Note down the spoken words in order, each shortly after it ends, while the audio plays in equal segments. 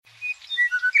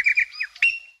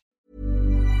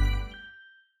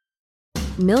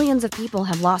Millions of people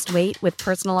have lost weight with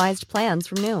personalized plans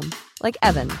from Noom. Like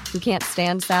Evan, who can't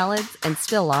stand salads and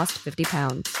still lost 50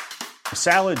 pounds.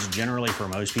 Salads generally for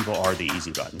most people are the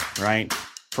easy button, right?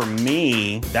 For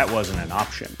me, that wasn't an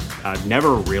option. I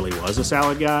never really was a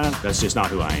salad guy. That's just not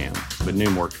who I am. But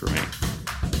Noom worked for me.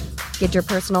 Get your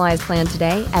personalized plan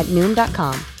today at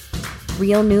Noom.com.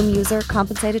 Real Noom user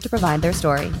compensated to provide their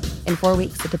story. In 4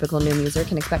 weeks, the typical Noom user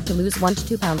can expect to lose 1 to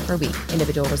 2 pounds per week.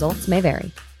 Individual results may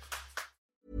vary.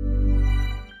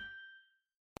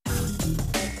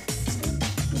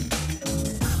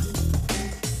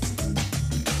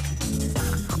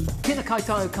 Tēnā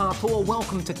koutou katoa,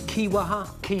 welcome to Kiwaha,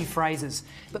 Key Phrases.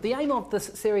 But the aim of this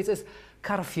series is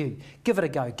cut a few, give it a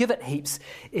go, give it heaps,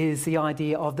 is the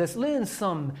idea of this. Learn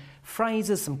some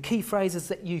phrases, some key phrases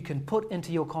that you can put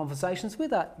into your conversations,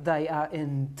 whether they are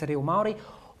in te reo Māori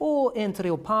or in te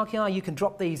reo Pākehā. You can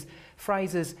drop these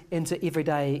phrases into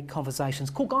everyday conversations.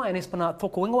 Ko Guy and Espana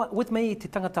toko ingoa, with me te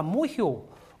tangata moihio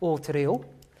o te reo,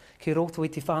 ki roto I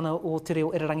te whānau o te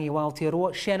reo Irarangi o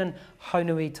Aotearoa, Shannon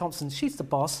Haunui Thompson. She's the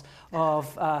boss of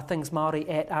Things Māori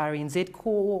at RNZ.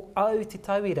 Ko au te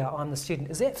tauira, I'm the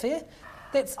student. Is that fair?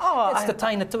 That's the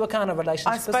Taina Tuakana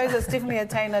relationship. I suppose it's definitely a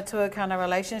Taina Tuakana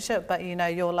relationship, but you know,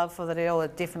 your love for the reo,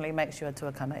 it definitely makes you a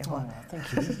Tuakana iho. Oh,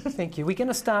 thank you. Thank you. We're going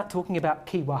to start talking about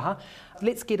kiwaha.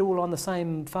 Let's get all on the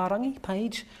same whārangi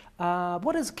page.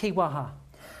 What is kiwaha?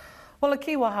 Well, a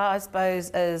kiwaha, I suppose,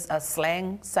 is a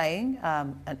slang saying,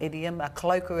 an idiom, a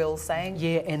colloquial saying.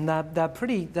 Yeah, and they're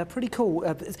pretty cool.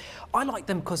 I like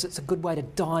them because it's a good way to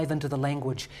dive into the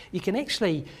language. You can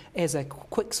actually, as a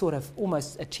quick sort of,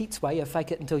 almost a cheats way, a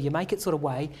fake it until you make it sort of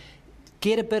way,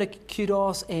 get a bit of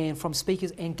kudos and from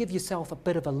speakers and give yourself a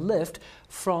bit of a lift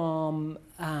from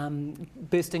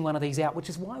bursting one of these out, which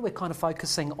is why we're kind of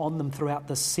focusing on them throughout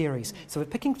this series. So we're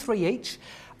picking 3 each.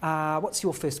 What's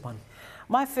your first one?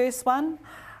 My first one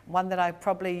that I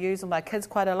probably use with my kids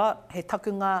quite a lot, he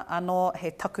takunga anō, he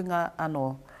takunga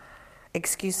anō.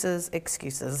 Excuses,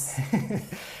 excuses.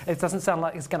 It doesn't sound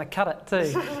like it's going to cut it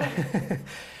too.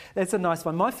 That's a nice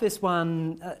one. My first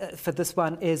one for this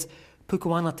one is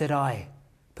pukuana te rai,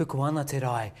 pukuana te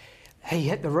rai. He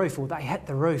hit the roof, or they hit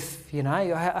the roof, you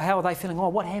know. How are they feeling? Oh,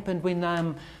 what happened when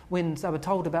they were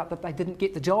told about that they didn't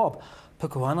get the job?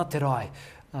 Pukuana te rai.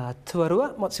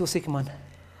 Tuarua, what's your second one?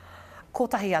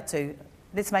 Kotahi atu.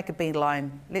 Let's make a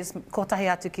beeline. Let's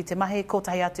kotahi atu ki te mahi,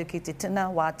 kotahi atu ki te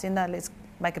tina, wā tina. Let's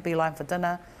make a beeline for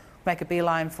dinner. Make a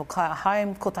beeline for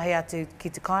home. Kotahi atu ki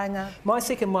te kāinga. My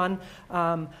second one,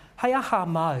 hei aha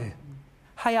mau.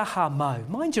 Hei aha mau.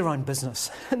 Mind your own business.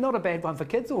 Not a bad one for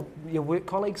kids or your work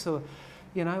colleagues who are,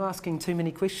 you know, asking too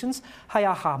many questions. Hei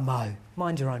aha mau.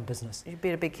 Mind your own business. You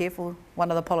better be careful. One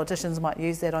of the politicians might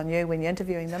use that on you when you're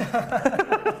interviewing them.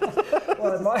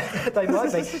 Well, they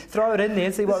might be. Throw it in there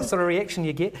and see what sort of reaction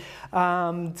you get.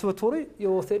 Tuatoru,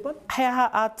 your third one? He aha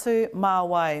atu mā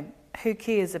wai. Who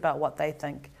cares about what they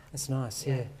think? That's nice,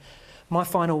 yeah. My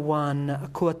final one,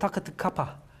 kua taka te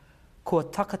kapa. Kua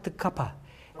taka te kapa.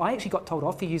 I actually got told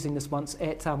off for using this once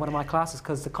at one of my classes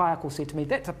because the kaiako said to me,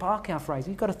 that's a Pākehā phrase,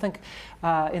 you've got to think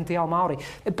in te ao Māori.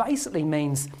 It basically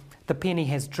means the penny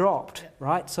has dropped,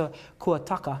 right? So kua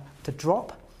taka, to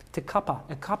drop. Te kapa.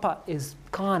 A kapa is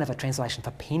kind of a translation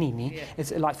for penny, ne? Yeah.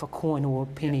 It's like for coin or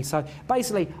penny. Yeah. So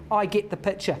basically, I get the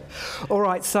picture. All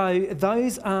right, so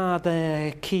those are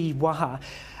the kiwaha.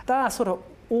 They are sort of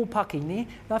ōpaki, ne?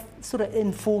 They're sort of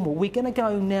informal. We're going to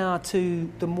go now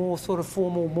to the more sort of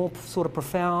formal, more sort of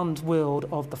profound world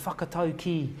of the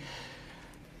whakatauki.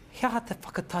 Kia te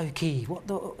whakatauki?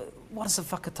 What is a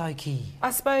whakatauki?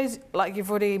 I suppose, like you've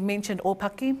already mentioned,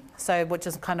 ōpaki, so which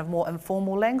is kind of more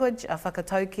informal language. A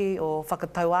whakatauki or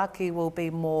whakatauaki will be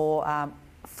more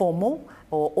formal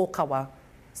or ōkawa.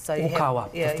 So you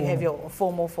have your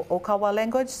formal for ōkawa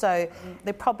language. So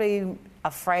they're probably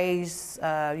a phrase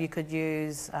you could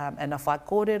use in a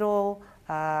whaikōrero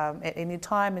at any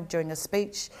time and during a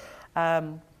speech.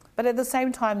 But at the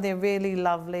same time, they're really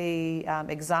lovely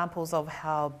examples of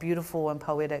how beautiful and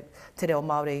poetic te reo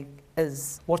Māori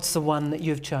is. What's the one that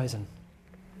you've chosen?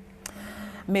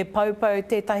 Me paupau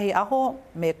tētahi aho,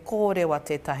 me kōrewa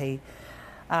tētahi.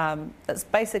 It's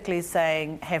basically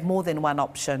saying have more than one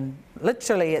option.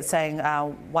 Literally, it's saying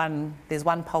there's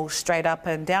one pole straight up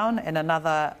and down and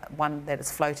another one that is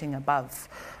floating above.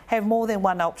 Have more than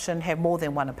one option, have more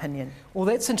than one opinion. Well,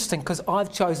 that's interesting because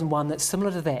I've chosen one that's similar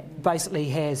to that. Basically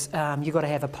has, you've got to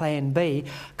have a plan B.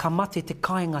 Ka mate te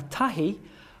kāinga tahi,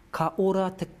 ka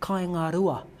ora te kāinga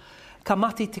rua. Ka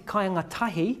mate te kāinga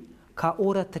tahi, ka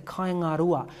ora te kāinga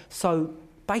rua. So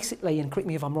basically, and correct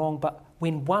me if I'm wrong, but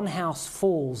when one house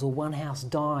falls or one house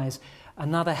dies,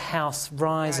 another house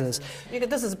rises.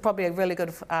 This is probably a really good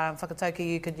whakatauki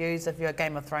you could use if you're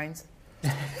Game of Thrones.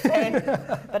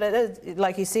 But it is,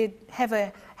 like you said, have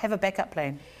a backup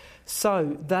plan.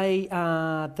 So, they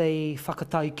are the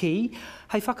whakatauki.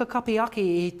 Hei whakakapi ake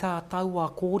e tā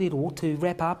taua kōrero to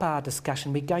wrap up our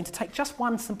discussion. We're going to take just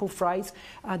one simple phrase,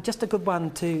 just a good one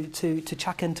to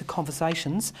chuck into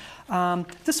conversations.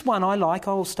 This one I like.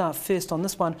 I'll start first on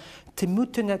this one. Te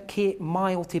mutunga ke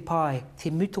mai o te pai. Te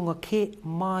mutunga ke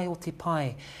mai o te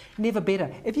pai. Never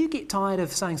better. If you get tired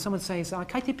of saying, someone says,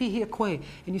 kei te pihia koe, and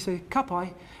you say, ka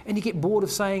pai, and you get bored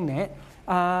of saying that,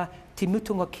 te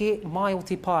mutunga ke mai o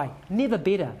te pai. Never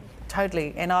better.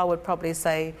 Totally. And I would probably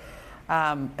say,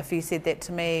 if you said that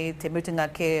to me, te mutunga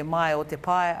ke mai o te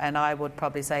pai, and I would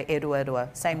probably say e rua e rua.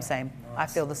 Same. Nice. I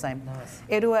feel the same. Nice.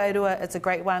 E rua, it's a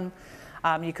great one.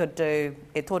 You could do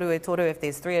e toru if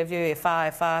there's 3 of you, e wha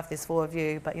if there's 4 of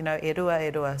you, but e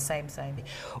rua, same.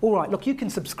 All right, look, you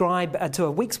can subscribe to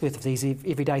a week's worth of these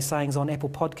everyday sayings on Apple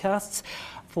Podcasts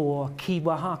for key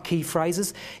waha, key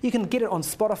phrases. You can get it on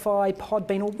Spotify,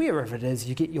 Podbean, or wherever it is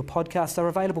you get your podcasts. They're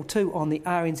available too on the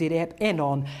RNZ app and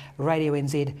on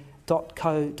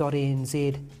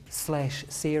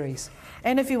radionz.co.nz/series.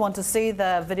 And if you want to see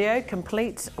the video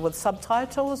complete with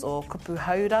subtitles or kupu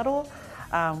hauraro,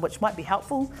 which might be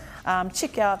helpful,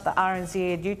 check out the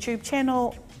RNZ YouTube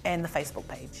channel and the Facebook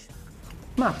page.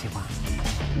 Mā te wā.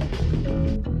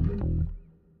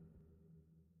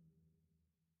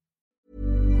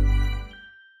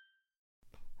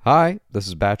 Hi, this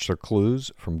is Bachelor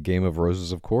Clues from Game of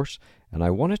Roses, of course, and I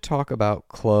want to talk about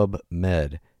Club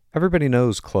Med. Everybody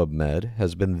knows Club Med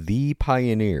has been the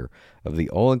pioneer of the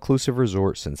all-inclusive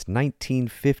resort since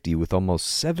 1950, with almost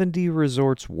 70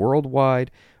 resorts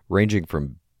worldwide, ranging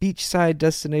from beachside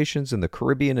destinations in the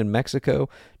Caribbean and Mexico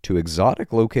to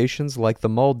exotic locations like the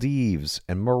Maldives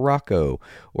and Morocco,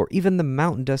 or even the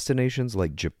mountain destinations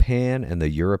like Japan and the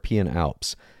European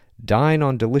Alps. Dine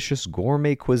on delicious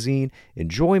gourmet cuisine,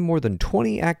 enjoy more than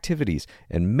 20 activities,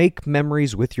 and make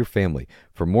memories with your family.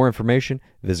 For more information,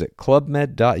 visit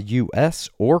clubmed.us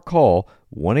or call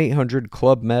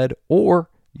 1-800-CLUB-MED or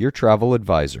your travel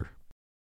advisor.